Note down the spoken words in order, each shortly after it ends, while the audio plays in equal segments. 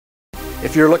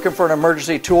If you're looking for an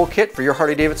emergency toolkit for your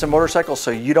Harley-Davidson motorcycle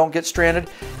so you don't get stranded,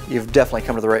 you've definitely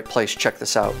come to the right place. Check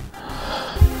this out.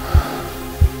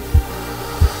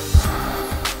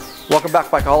 Welcome back,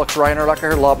 Bikeaholics. Ryan Erlacher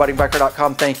here,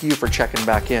 lawabidingbiker.com. Thank you for checking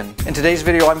back in. In today's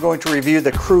video, I'm going to review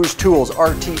the Kit-CruzTools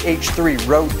H3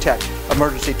 Roadtech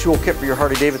Emergency Toolkit for your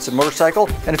Harley-Davidson motorcycle.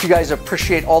 And if you guys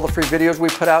appreciate all the free videos we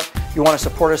put out, you want to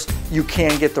support us, you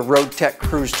can get the Roadtech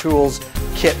Kit-CruzTools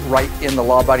kit right in the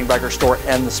Law Abiding Biker store,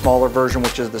 and the smaller version,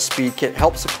 which is the Speed Kit.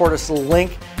 Help support us.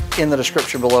 Link in the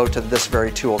description below to this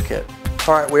very toolkit.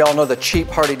 All right, we all know the cheap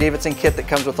Harley-Davidson kit that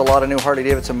comes with a lot of new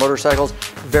Harley-Davidson motorcycles.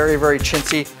 Very, very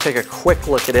chintzy. Take a quick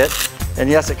look at it. And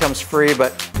yes, it comes free,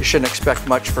 but you shouldn't expect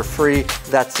much for free.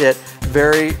 That's it.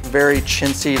 Very, very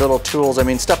chintzy little tools. I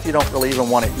mean, stuff you don't really even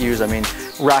want to use. I mean,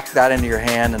 rack that into your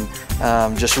hand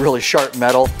and just really sharp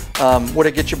metal. Would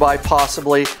it get you by?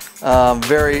 Possibly.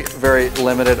 Very, very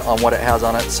limited on what it has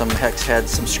on it. Some hex heads,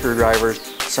 some screwdrivers,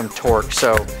 some torque.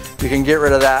 So you can get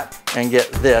rid of that and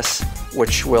get this,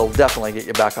 which will definitely get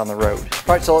you back on the road.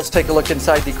 All right, so let's take a look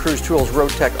inside the Kit-CruzTools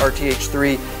Roadtech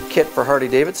H3 kit for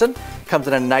Harley-Davidson. Comes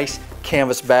in a nice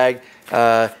canvas bag,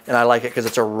 and I like it because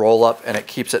it's a roll-up and it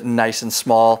keeps it nice and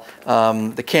small.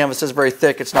 The canvas is very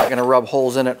thick. It's not going to rub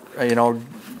holes in it, you know,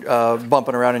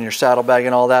 bumping around in your saddlebag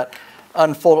and all that.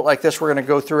 Unfold it like this. We're going to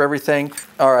go through everything.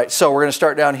 All right, so we're going to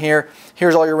start down here.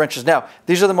 Here's all your wrenches. Now,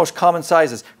 these are the most common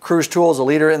sizes. Kit-CruzTools, a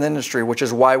leader in the industry, which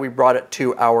is why we brought it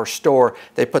to our store.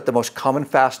 They put the most common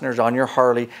fasteners on your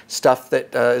Harley, stuff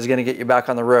that is going to get you back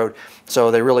on the road.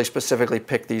 So they really specifically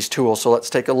picked these tools. So let's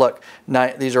take a look.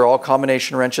 These are all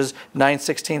combination wrenches,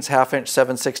 9/16, ½ inch,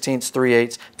 7/16,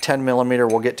 3/8, 10 millimeter.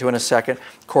 We'll get to in a second.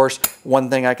 Of course, one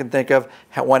thing I can think of,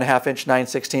 1/2 inch,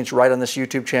 9/16, right on this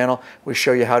YouTube channel. We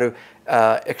show you how to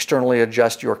externally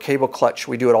adjust your cable clutch.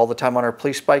 We do it all the time on our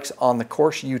police bikes on the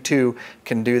course. You too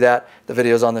can do that. The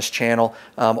video's on this channel.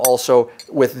 Also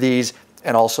with these,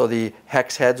 and also the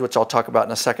hex heads, which I'll talk about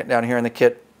in a second down here in the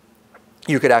kit,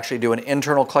 you could actually do an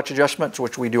internal clutch adjustment,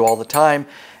 which we do all the time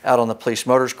out on the police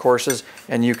motors courses,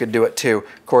 and you could do it too.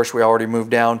 Of course, we already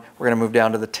moved down. We're going to move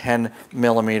down to the 10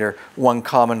 millimeter. One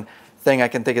common thing I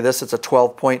can think of this, it's a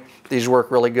 12 point. These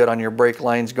work really good on your brake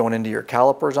lines going into your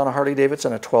calipers on a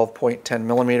Harley-Davidson, a 12 point, 10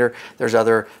 millimeter. There's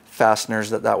other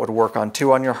fasteners that would work on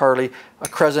too on your Harley. A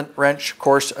crescent wrench, of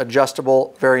course,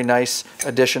 adjustable, very nice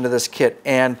addition to this kit,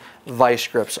 and vice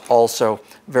grips, also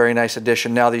very nice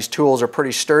addition. Now these tools are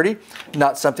pretty sturdy,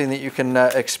 not something that you can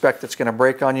expect that's going to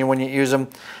break on you when you use them.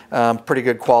 Pretty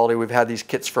good quality. We've had these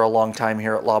kits for a long time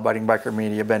here at Law Abiding Biker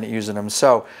Media, been using them.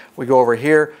 So we go over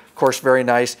here, of course, very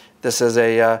nice. This is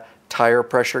a tire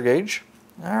pressure gauge.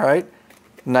 All right,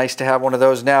 nice to have one of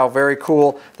those now. Very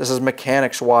cool. This is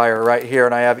mechanics wire right here,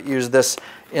 and I have used this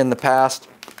in the past.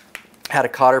 Had a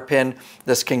cotter pin.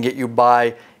 This can get you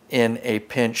by in a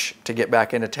pinch to get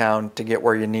back into town, to get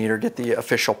where you need or get the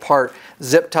official part.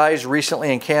 Zip ties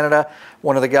recently in Canada.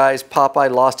 One of the guys,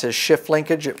 Popeye, lost his shift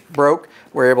linkage. It broke.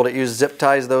 We're able to use zip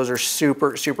ties. Those are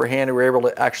super, super handy. We're able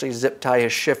to actually zip tie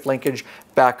his shift linkage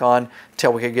back on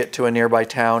till we could get to a nearby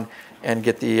town and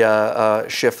get the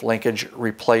shift linkage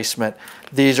replacement.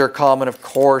 These are common, of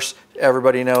course.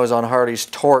 Everybody knows on Harley's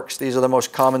Torx. These are the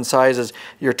most common sizes.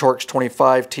 Your Torx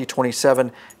 25,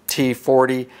 T27,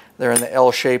 T40. They're in the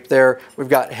L shape there. We've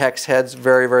got hex heads,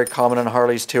 very, very common on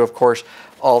Harleys too, of course.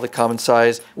 All the common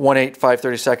size, 1/8,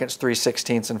 5/32,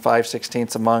 3/16, and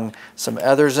 5/16 among some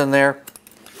others in there.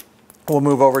 We'll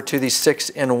move over to the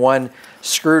 6-in-1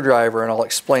 screwdriver, and I'll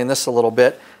explain this a little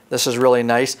bit. This is really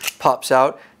nice. Pops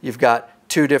out. You've got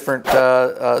two different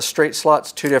straight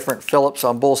slots, two different Phillips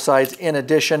on both sides. In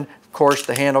addition, of course,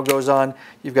 the handle goes on.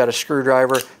 You've got a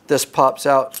screwdriver. This pops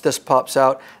out. This pops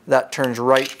out. That turns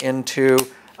right into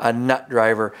a nut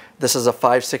driver. This is a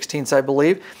 5/16, I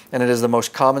believe, and it is the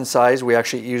most common size. We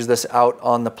actually used this out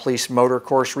on the police motor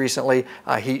course recently.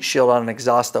 A heat shield on an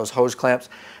exhaust, those hose clamps.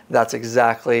 That's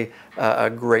exactly a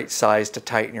great size to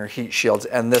tighten your heat shields.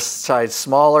 And this size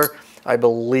smaller, I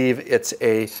believe it's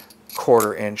a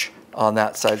 1/4 inch on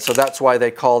that side. So that's why they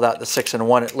call that the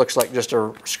 6-in-1. It looks like just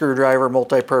a screwdriver,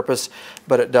 multi-purpose,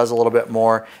 but it does a little bit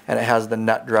more, and it has the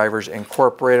nut drivers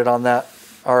incorporated on that.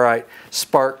 All right,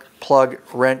 spark plug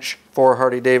wrench for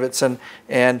Harley-Davidson,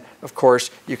 and of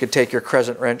course you could take your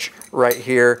crescent wrench right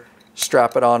here,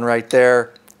 strap it on right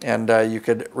there, and you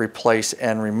could replace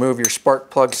and remove your spark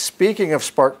plug. Speaking of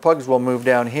spark plugs, we'll move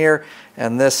down here,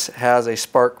 and this has a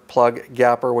spark plug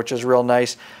gapper, which is real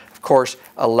nice. Of Of course,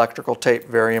 electrical tape,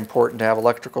 very important to have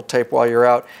electrical tape while you're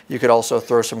out. You could also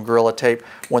throw some Gorilla Tape.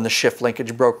 When the shift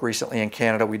linkage broke recently in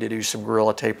Canada, we did use some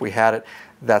Gorilla Tape. We had it.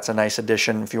 That's a nice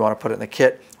addition if you want to put it in the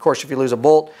kit. Of course, if you lose a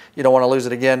bolt, you don't want to lose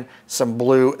it again. Some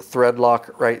blue thread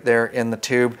lock right there in the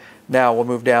tube. Now we'll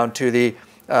move down to the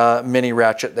mini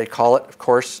ratchet, they call it. Of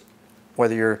course,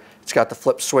 it's got the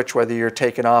flip switch, whether you're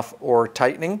taking off or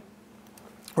tightening.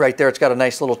 Right there, it's got a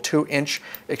nice little 2-inch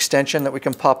extension that we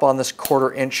can pop on this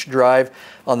 1/4-inch drive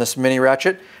on this mini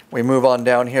ratchet. We move on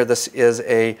down here. This is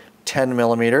a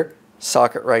 10mm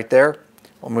socket right there.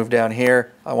 We'll move down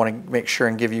here. I want to make sure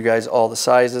and give you guys all the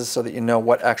sizes so that you know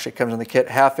what actually comes in the kit.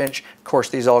 1/2 inch, of course,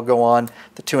 these all go on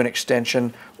the 2-inch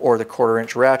extension or the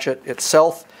 1/4-inch ratchet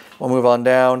itself. We'll move on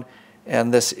down,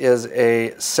 and this is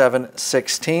a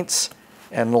 7/16.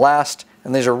 And last,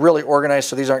 and these are really organized,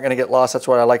 so these aren't going to get lost. That's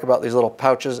what I like about these little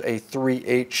pouches, a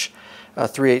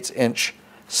 3/8 inch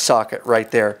socket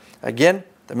right there. Again,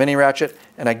 the mini ratchet,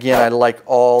 and again, I like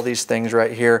all these things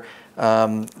right here.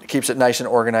 It keeps it nice and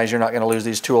organized. You're not going to lose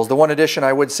these tools. The one addition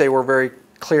I would say we're very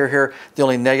clear here. The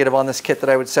only negative on this kit that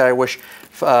I would say I wish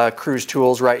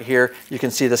CruzTools right here. You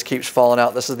can see this keeps falling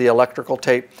out. This is the electrical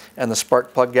tape and the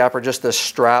spark plug gap, or just this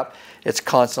strap. It's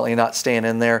constantly not staying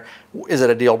in there. Is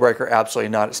it a deal breaker? Absolutely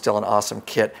not. It's still an awesome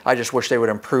kit. I just wish they would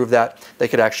improve that. They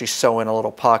could actually sew in a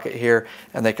little pocket here,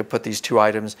 and they could put these 2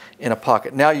 items in a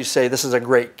pocket. Now you say, this is a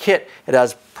great kit. It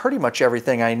has pretty much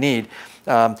everything I need.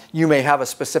 You may have a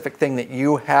specific thing that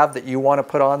you have that you want to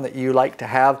put on that you like to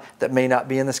have that may not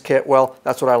be in this kit. Well,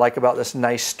 that's what I like about this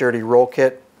nice sturdy roll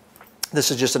kit. This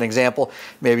is just an example.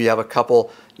 Maybe you have a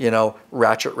couple,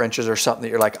 ratchet wrenches or something that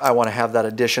you're like, I want to have that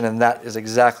addition, and that is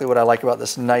exactly what I like about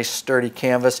this nice sturdy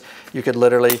canvas. You could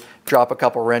literally drop a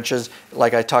couple wrenches,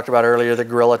 like I talked about earlier, the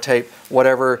Gorilla Tape,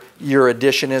 whatever your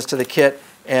addition is to the kit,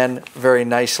 and very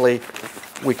nicely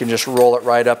we can just roll it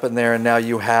right up in there, and now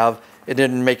you have, it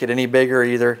didn't make it any bigger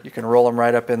either. You can roll them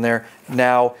right up in there.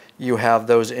 Now you have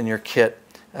those in your kit,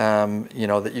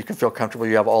 that you can feel comfortable.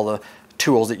 You have all the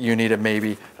tools that you need and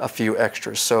maybe a few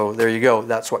extras. So there you go.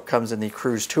 That's what comes in the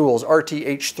CruzTools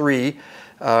RT-H3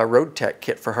 RoadTech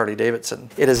kit for Harley-Davidson.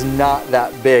 It is not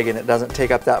that big and it doesn't take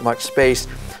up that much space.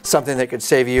 Something that could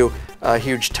save you a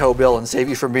huge tow bill and save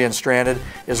you from being stranded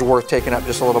is worth taking up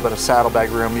just a little bit of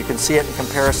saddlebag room. You can see it in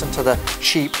comparison to the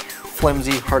cheap,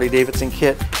 flimsy Harley-Davidson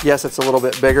kit. Yes, it's a little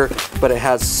bit bigger, but it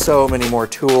has so many more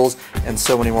tools and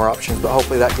so many more options. But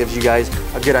hopefully that gives you guys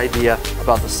a good idea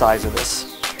about the size of this.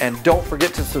 And don't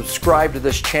forget to subscribe to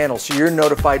this channel so you're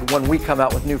notified when we come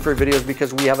out with new free videos,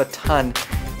 because we have a ton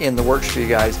in the works for you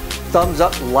guys. Thumbs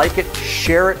up, like it,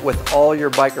 share it with all your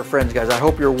biker friends, guys. I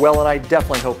hope you're well, and I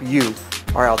definitely hope you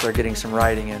are out there getting some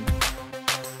riding in.